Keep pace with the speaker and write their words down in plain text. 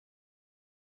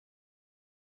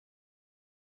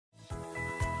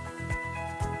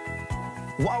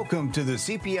Welcome to the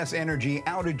CPS Energy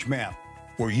Outage Map,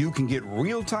 where you can get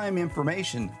real-time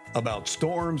information about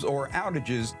storms or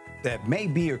outages that may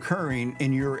be occurring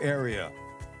in your area.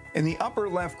 In the upper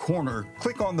left corner,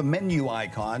 click on the menu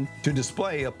icon to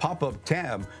display a pop-up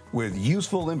tab with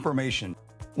useful information.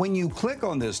 When you click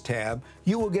on this tab,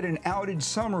 you will get an outage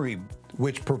summary,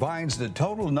 which provides the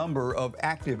total number of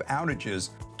active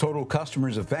outages, total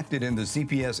customers affected in the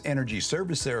CPS Energy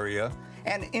service area,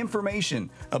 and information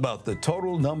about the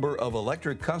total number of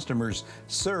electric customers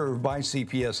served by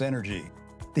CPS Energy.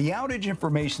 The outage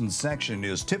information section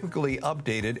is typically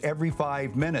updated every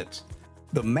 5 minutes.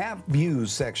 The Map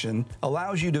Views section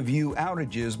allows you to view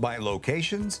outages by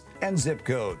locations and zip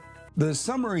code. The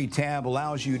Summary tab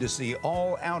allows you to see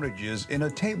all outages in a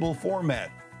table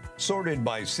format, sorted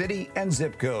by city and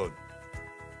zip code.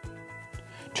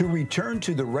 To return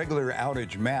to the regular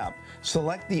outage map,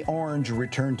 select the orange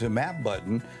Return to Map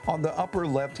button on the upper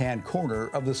left-hand corner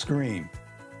of the screen.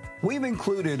 We've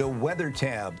included a Weather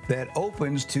tab that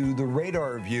opens to the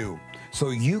radar view, so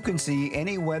you can see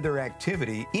any weather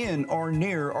activity in or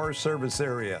near our service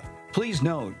area. Please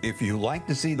note, if you like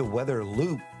to see the weather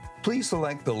loop, please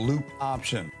select the Loop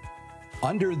option.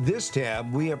 Under this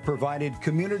tab, we have provided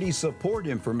community support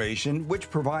information, which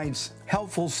provides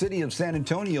helpful City of San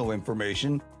Antonio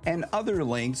information and other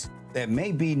links that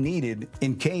may be needed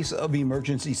in case of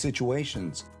emergency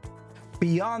situations.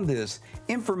 Beyond this,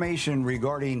 information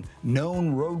regarding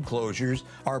known road closures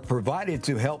are provided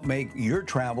to help make your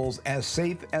travels as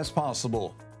safe as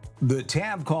possible. The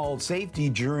tab called Safety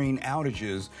During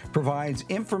Outages provides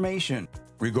information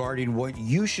regarding what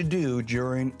you should do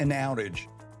during an outage.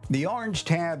 The orange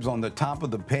tabs on the top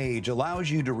of the page allows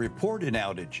you to report an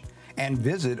outage and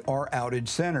visit our outage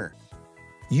center.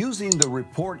 Using the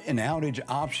Report an Outage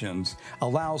options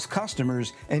allows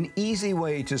customers an easy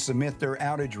way to submit their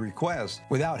outage request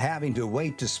without having to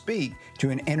wait to speak to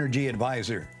an energy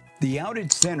advisor. The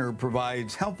Outage Center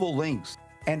provides helpful links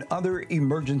and other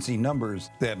emergency numbers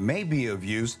that may be of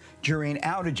use during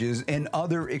outages and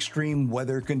other extreme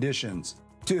weather conditions.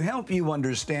 To help you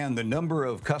understand the number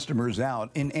of customers out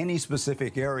in any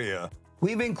specific area,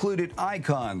 we've included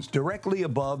icons directly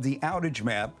above the outage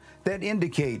map that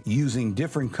indicate, using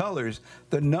different colors,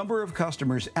 the number of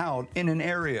customers out in an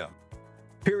area.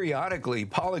 Periodically,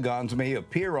 polygons may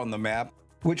appear on the map,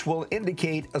 which will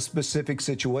indicate a specific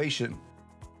situation.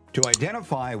 To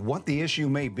identify what the issue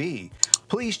may be,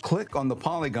 please click on the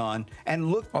polygon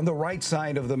and look on the right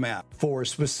side of the map for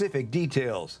specific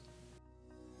details.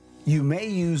 You may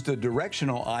use the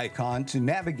directional icon to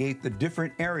navigate the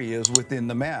different areas within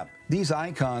the map. These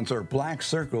icons are black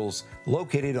circles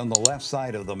located on the left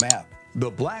side of the map.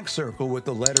 The black circle with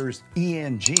the letters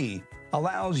ENG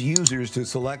allows users to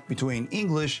select between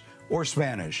English or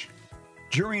Spanish.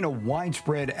 During a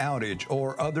widespread outage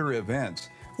or other events,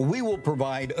 we will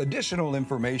provide additional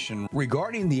information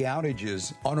regarding the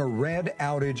outages on a red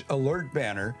outage alert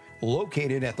banner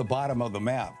located at the bottom of the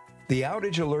map. The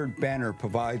Outage Alert banner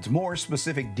provides more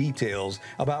specific details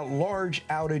about large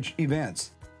outage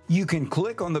events. You can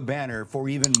click on the banner for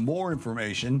even more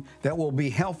information that will be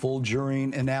helpful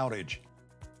during an outage.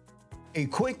 A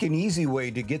quick and easy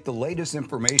way to get the latest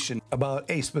information about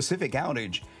a specific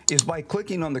outage is by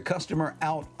clicking on the Customer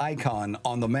Out icon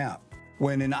on the map.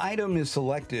 When an item is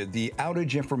selected, the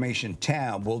Outage Information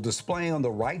tab will display on the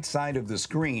right side of the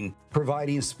screen,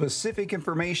 providing specific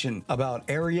information about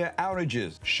area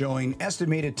outages, showing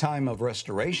estimated time of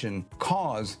restoration,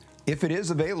 cause, if it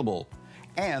is available,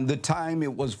 and the time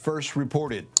it was first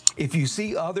reported. If you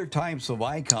see other types of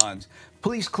icons,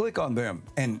 please click on them,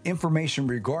 and information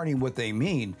regarding what they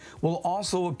mean will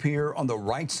also appear on the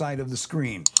right side of the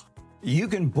screen. You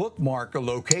can bookmark a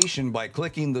location by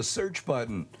clicking the Search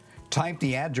button. Type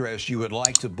the address you would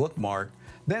like to bookmark,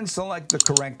 then select the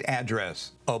correct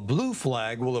address. A blue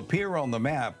flag will appear on the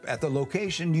map at the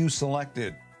location you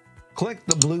selected. Click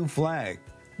the blue flag,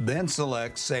 then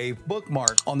select Save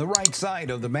Bookmark on the right side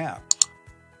of the map.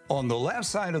 On the left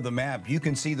side of the map, you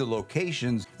can see the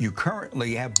locations you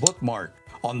currently have bookmarked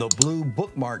on the blue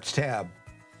Bookmarks tab.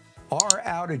 Our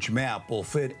outage map will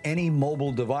fit any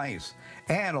mobile device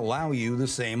and allow you the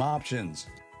same options.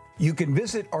 You can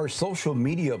visit our social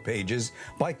media pages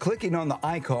by clicking on the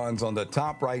icons on the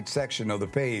top right section of the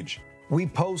page. We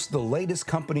post the latest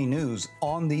company news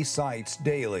on these sites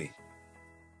daily.